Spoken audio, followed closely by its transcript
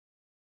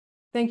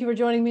Thank you for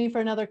joining me for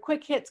another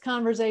Quick Hits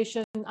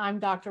conversation. I'm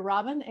Dr.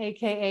 Robin,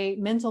 aka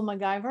Mental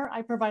MacGyver.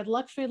 I provide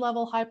luxury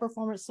level high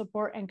performance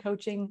support and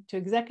coaching to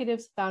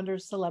executives,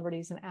 founders,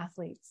 celebrities, and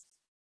athletes.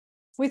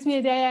 With me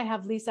today, I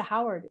have Lisa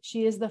Howard.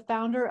 She is the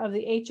founder of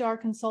the HR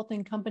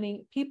consulting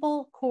company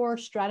People Core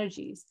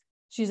Strategies.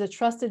 She's a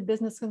trusted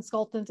business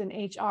consultant and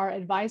HR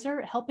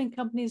advisor, helping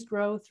companies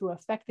grow through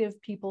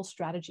effective people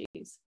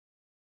strategies.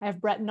 I have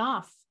Brett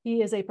Knopf.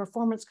 He is a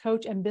performance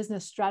coach and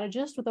business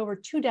strategist with over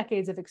 2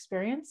 decades of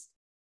experience.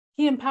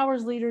 He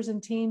empowers leaders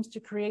and teams to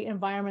create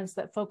environments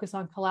that focus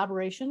on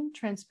collaboration,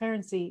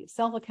 transparency,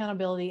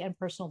 self-accountability, and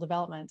personal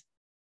development.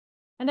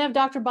 And I have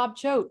Dr. Bob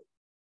Choate.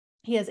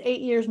 He has 8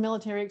 years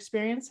military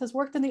experience, has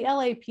worked in the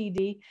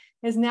LAPD,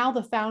 is now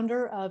the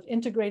founder of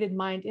Integrated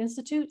Mind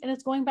Institute, and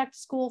is going back to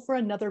school for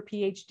another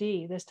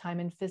PhD, this time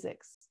in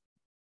physics.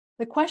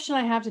 The question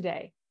I have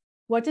today,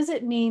 what does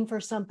it mean for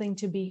something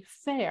to be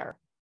fair?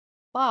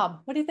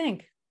 Bob, what do you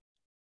think?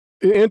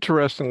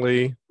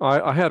 Interestingly,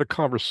 I had a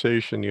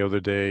conversation the other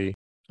day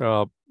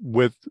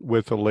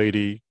with a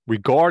lady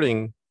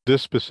regarding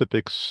this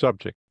specific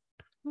subject.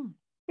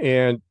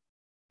 And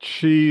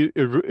she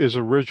is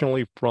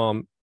originally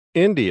from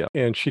India,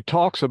 and she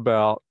talks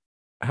about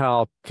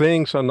how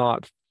things are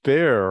not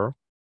fair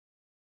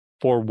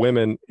for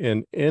women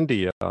in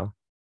India.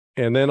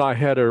 And then I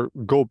had her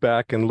go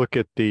back and look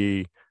at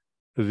the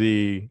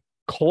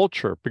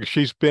culture, because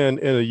she's been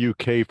in the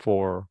UK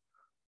for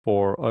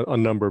a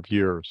number of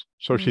years.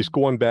 So she's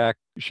going back,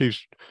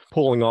 she's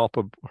pulling off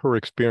of her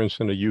experience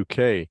in the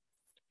UK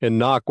and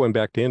not going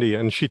back to India.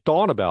 And she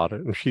thought about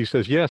it, and she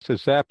says, yes,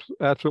 it's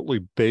absolutely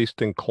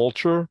based in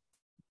culture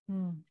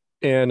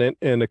and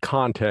in the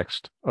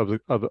context of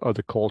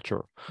the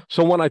culture.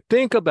 So when I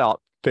think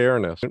about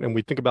fairness, and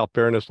we think about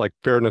fairness like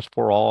fairness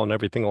for all and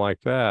everything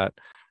like that,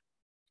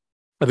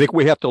 I think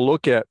we have to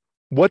look at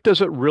what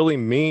does it really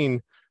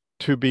mean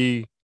to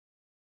be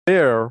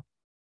fair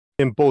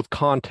in both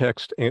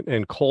context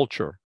and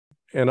culture.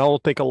 And I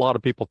don't think a lot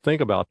of people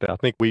think about that. I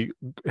think we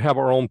have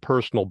our own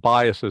personal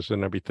biases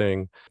and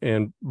everything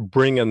and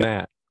bring in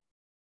that.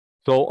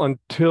 So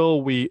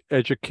until we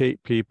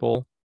educate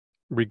people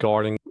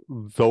regarding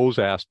those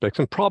aspects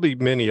and probably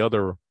many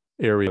other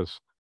areas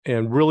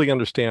and really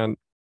understand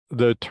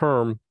the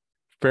term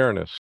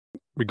fairness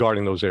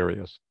regarding those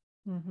areas.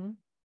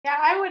 Yeah,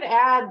 I would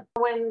add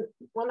when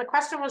the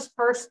question was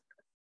first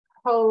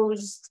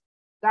posed,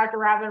 Dr.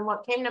 Robin,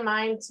 what came to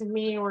mind to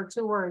me were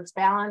 2 words: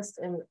 balanced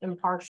and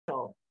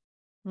impartial.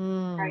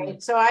 Right.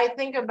 So I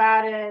think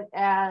about it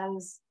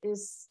as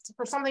is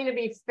for something to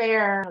be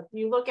fair.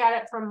 You look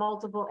at it from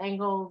multiple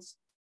angles.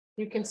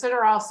 You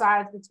consider all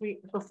sides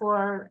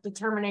before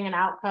determining an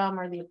outcome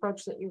or the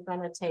approach that you're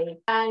going to take.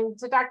 And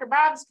to Dr.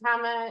 Bob's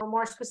comment,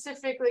 more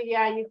specifically,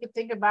 yeah, you could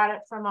think about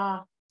it from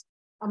a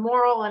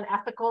moral and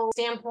ethical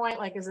standpoint.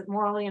 Like, is it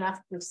morally and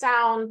ethically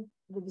sound?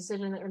 The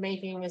decision that you're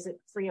making, is it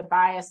free of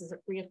bias? Is it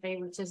free of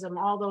favoritism?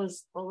 All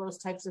those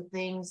types of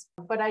things.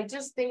 But I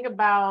just think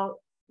about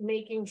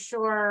making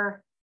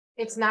sure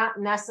it's not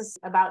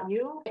necessarily about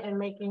you, and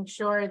making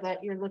sure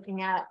that you're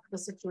looking at the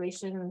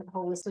situation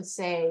holistically to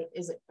say,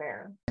 is it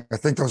fair? I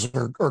think those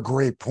are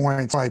great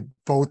points by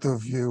both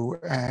of you.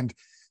 And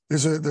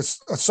there's a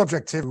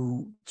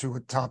subjectivity to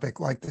a topic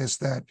like this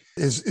that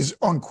is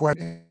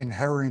unquestionably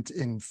inherent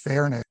in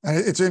fairness. And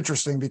it's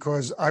interesting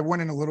because I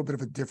went in a little bit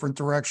of a different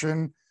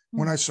direction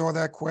when I saw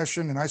that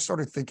question, and I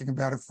started thinking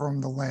about it from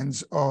the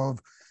lens of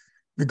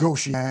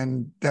negotiation,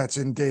 and that's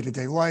in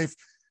day-to-day life,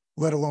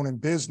 let alone in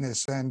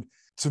business. And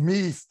to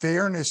me,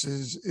 fairness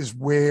is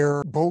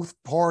where both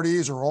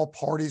parties or all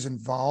parties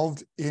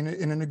involved in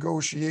a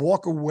negotiation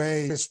walk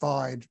away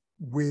satisfied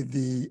with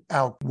the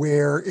outcome,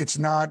 where it's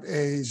not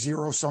a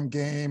zero-sum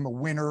game, a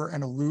winner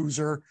and a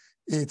loser.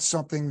 It's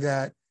something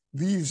that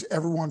leaves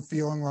everyone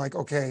feeling like,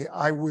 okay,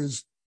 I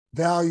was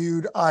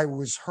valued, I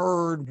was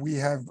heard, we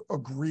have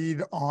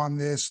agreed on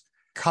this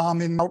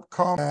common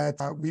outcome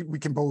that we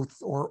can both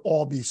or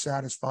all be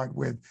satisfied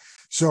with.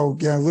 So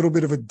yeah, a little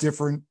bit of a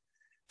different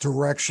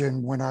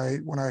direction when I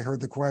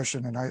heard the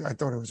question, and I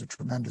thought it was a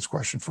tremendous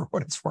question for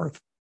what it's worth.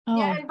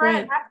 Yeah, and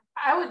Brett,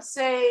 I would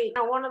say,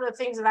 one of the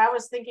things that I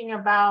was thinking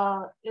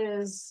about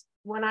is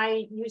when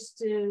I used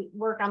to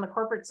work on the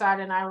corporate side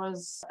and I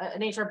was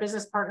an HR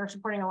business partner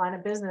supporting a line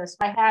of business,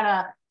 I had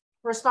a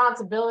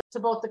responsibility to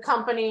both the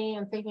company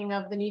and thinking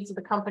of the needs of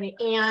the company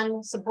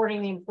and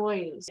supporting the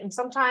employees. And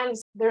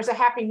sometimes there's a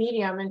happy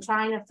medium in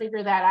trying to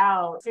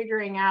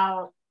figuring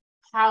out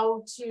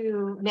how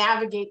to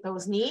navigate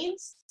those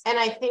needs. And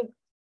I think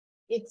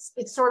it's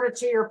sort of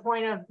to your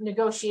point of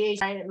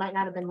negotiation. It might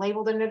not have been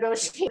labeled a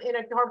negotiation in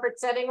a corporate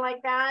setting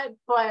like that,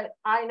 but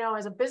I know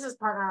as a business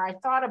partner, I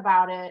thought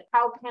about it.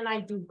 How can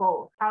I do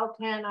both? How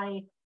can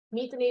I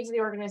meet the needs of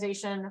the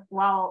organization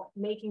while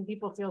making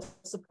people feel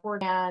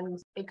supported? And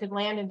it could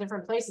land in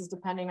different places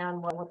depending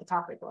on what the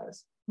topic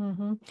was.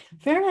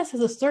 Fairness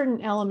has a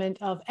certain element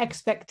of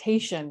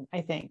expectation,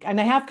 I think. And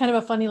I have kind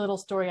of a funny little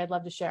story I'd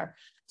love to share.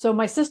 So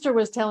my sister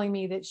was telling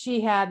me that she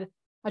had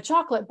a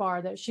chocolate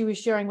bar that she was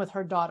sharing with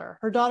her daughter.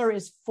 Her daughter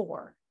is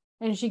 4.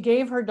 and she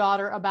gave her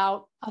daughter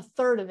about a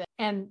third of it.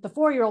 And the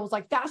 4-year-old was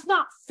like, that's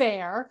not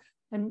fair.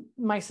 And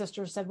my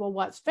sister said, well,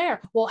 what's fair?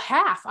 Well,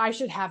 half, I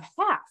should have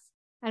half.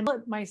 And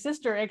my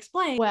sister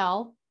explained,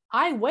 well,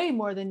 I weigh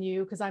more than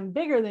you because I'm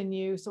bigger than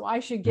you, so I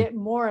should get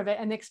more of it,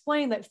 and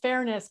explain that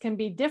fairness can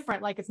be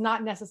different, like it's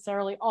not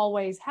necessarily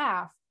always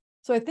half.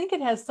 So I think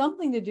it has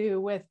something to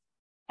do with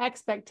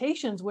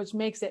expectations, which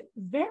makes it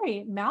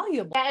very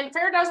malleable. Yeah, and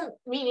fair doesn't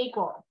mean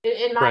equal,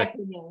 in my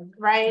opinion,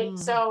 right?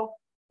 So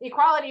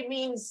equality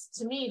means,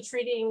 to me,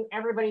 treating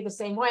everybody the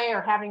same way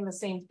or having the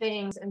same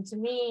things. And to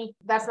me,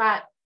 that's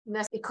not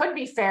necessarily, it could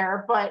be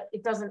fair, but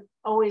it doesn't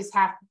always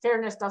have,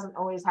 fairness doesn't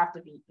always have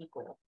to be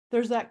equal.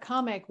 There's that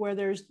comic where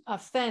there's a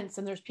fence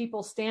and there's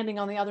people standing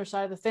on the other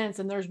side of the fence,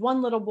 and there's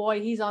one little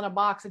boy, he's on a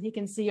box and he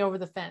can see over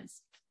the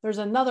fence. There's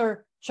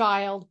another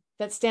child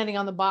that's standing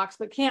on the box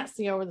but can't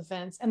see over the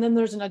fence. And then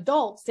there's an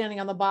adult standing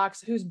on the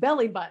box whose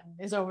belly button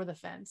is over the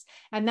fence.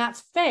 And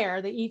that's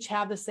fair. They each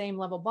have the same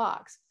level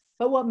box.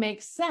 But what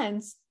makes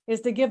sense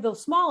is to give the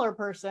smaller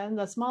person,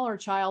 the smaller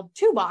child,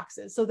 2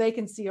 boxes so they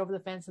can see over the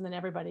fence and then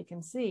everybody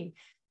can see.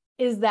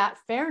 Is that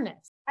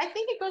fairness? I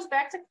think it goes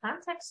back to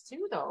context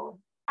too, though.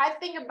 I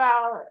think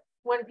about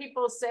when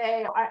people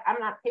say, I'm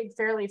not paid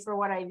fairly for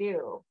what I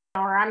do,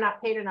 or I'm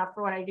not paid enough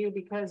for what I do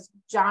because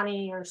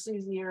Johnny or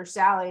Susie or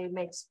Sally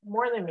makes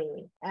more than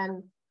me.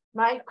 And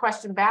my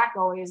question back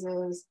always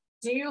is,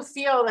 do you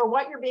feel that for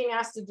what you're being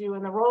asked to do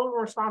and the role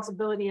and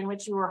responsibility in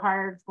which you were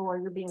hired for,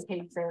 you're being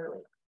paid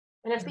fairly?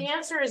 And if the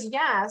answer is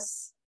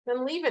yes,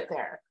 then leave it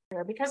there.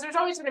 Because there's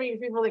always going to be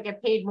people that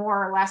get paid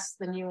more or less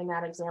than you in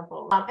that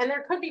example. And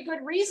there could be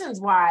good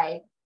reasons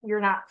why you're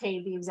not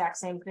paid the exact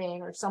same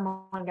thing, or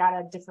someone got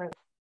a different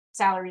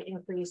salary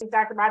increase.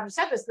 Dr. Rogers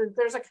said this,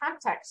 there's a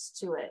context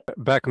to it.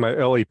 Back in my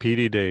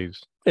LAPD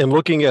days, and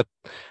looking at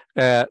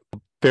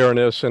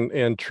fairness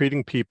and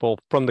treating people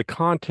from the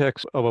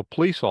context of a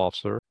police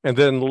officer. And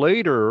then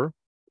later,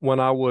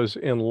 when I was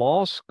in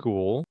law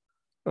school,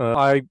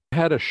 I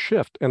had a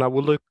shift, and I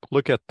would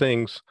look at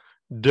things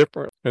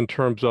different in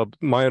terms of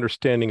my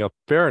understanding of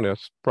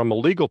fairness from a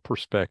legal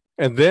perspective.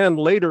 And then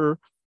later,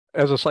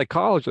 as a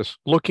psychologist,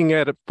 looking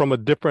at it from a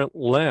different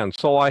lens.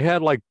 So I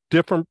had like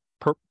different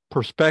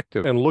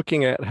perspective and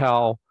looking at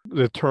how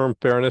the term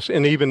fairness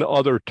and even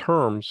other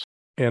terms.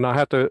 And I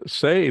have to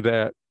say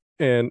that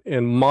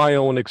in my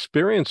own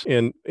experience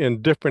in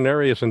different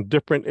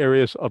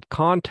areas of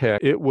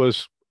contact, it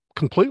was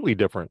completely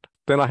different.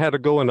 Then I had to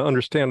go and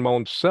understand my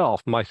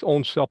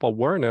own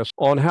self-awareness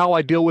on how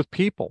I deal with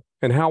people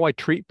and how I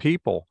treat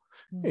people.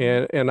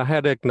 And I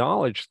had to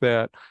acknowledge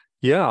that,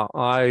 yeah,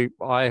 I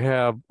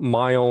have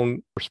my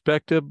own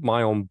perspective,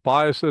 my own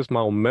biases, my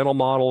own mental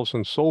models,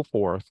 and so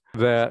forth,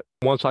 that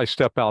once I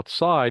step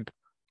outside,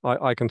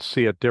 I can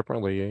see it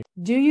differently.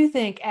 Do you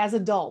think as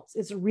adults,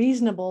 it's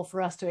reasonable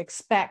for us to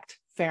expect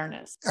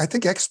fairness? I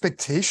think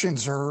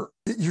expectations you're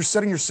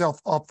setting yourself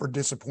up for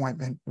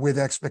disappointment with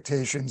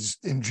expectations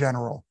in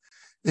general.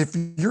 If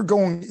you're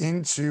going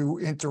into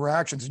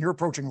interactions and you're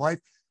approaching life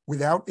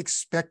without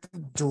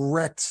expecting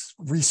direct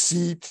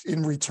receipt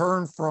in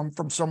return from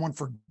someone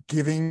for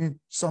giving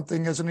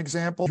something, as an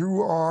example,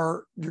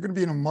 you're going to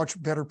be in a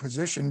much better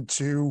position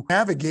to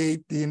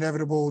navigate the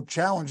inevitable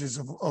challenges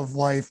of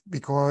life,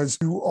 because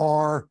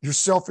you're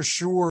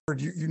self-assured.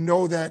 You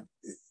know that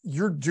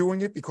you're doing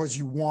it because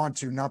you want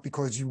to, not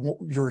because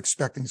you're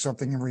expecting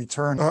something in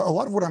return. A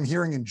lot of what I'm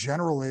hearing in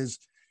general is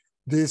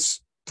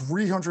this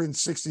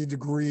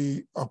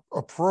 360-degree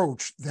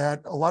approach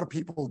that a lot of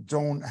people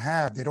don't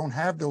have. They don't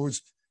have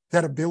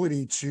that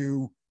ability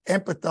to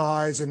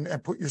empathize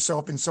and put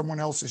yourself in someone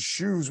else's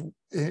shoes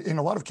in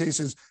a lot of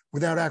cases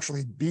without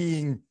actually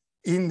being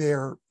in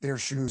their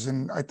shoes.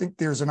 And I think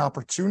there's an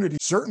opportunity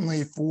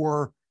certainly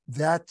for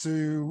that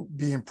to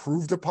be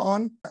improved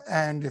upon.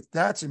 And if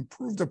that's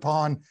improved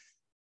upon,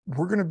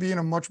 we're going to be in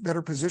a much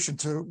better position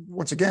to,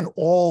 once again,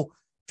 all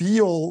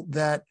feel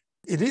that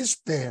it is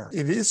fair.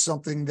 It is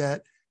something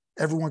that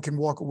everyone can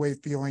walk away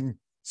feeling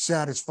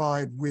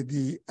satisfied with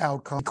the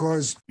outcome,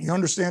 because you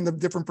understand the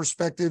different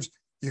perspectives,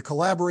 you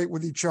collaborate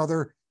with each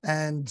other,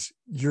 and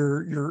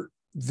you're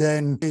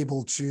then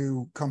able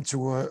to come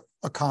to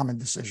a common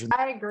decision.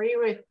 I agree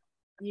with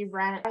you,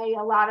 Brent.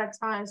 A lot of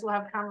times we'll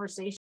have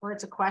conversations where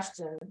it's a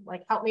question,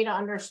 like, help me to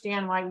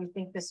understand why you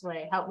think this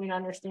way. Help me to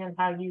understand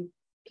how you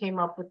came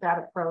up with that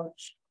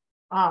approach.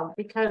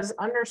 Because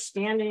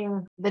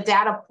understanding the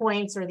data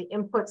points or the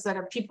inputs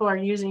that people are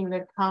using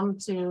to come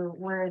to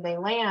where they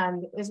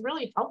land is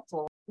really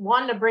helpful.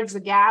 1, to bridge the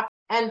gap,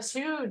 and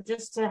 2,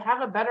 just to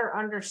have a better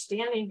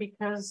understanding,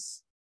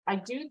 because I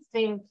do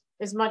think,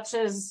 as much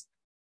as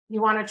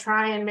you want to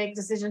try and make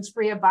decisions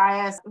free of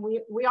bias,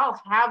 we all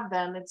have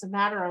them. It's a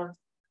matter of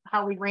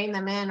how we rein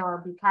them in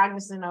or be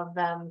cognizant of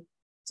them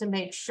to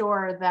make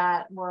sure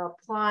that we're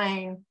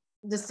applying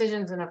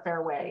decisions in a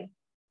fair way.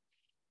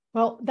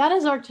 Well, that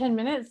is our 10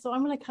 minutes, so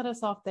I'm going to cut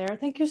us off there.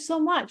 Thank you so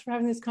much for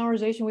having this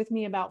conversation with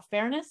me about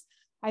fairness.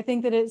 I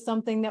think that it's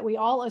something that we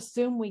all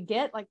assume we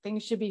get, like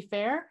things should be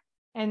fair.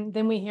 And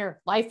then we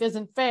hear life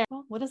isn't fair.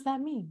 Well, what does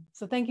that mean?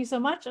 So thank you so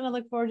much. And I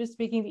look forward to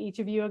speaking to each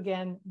of you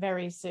again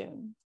very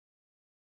soon.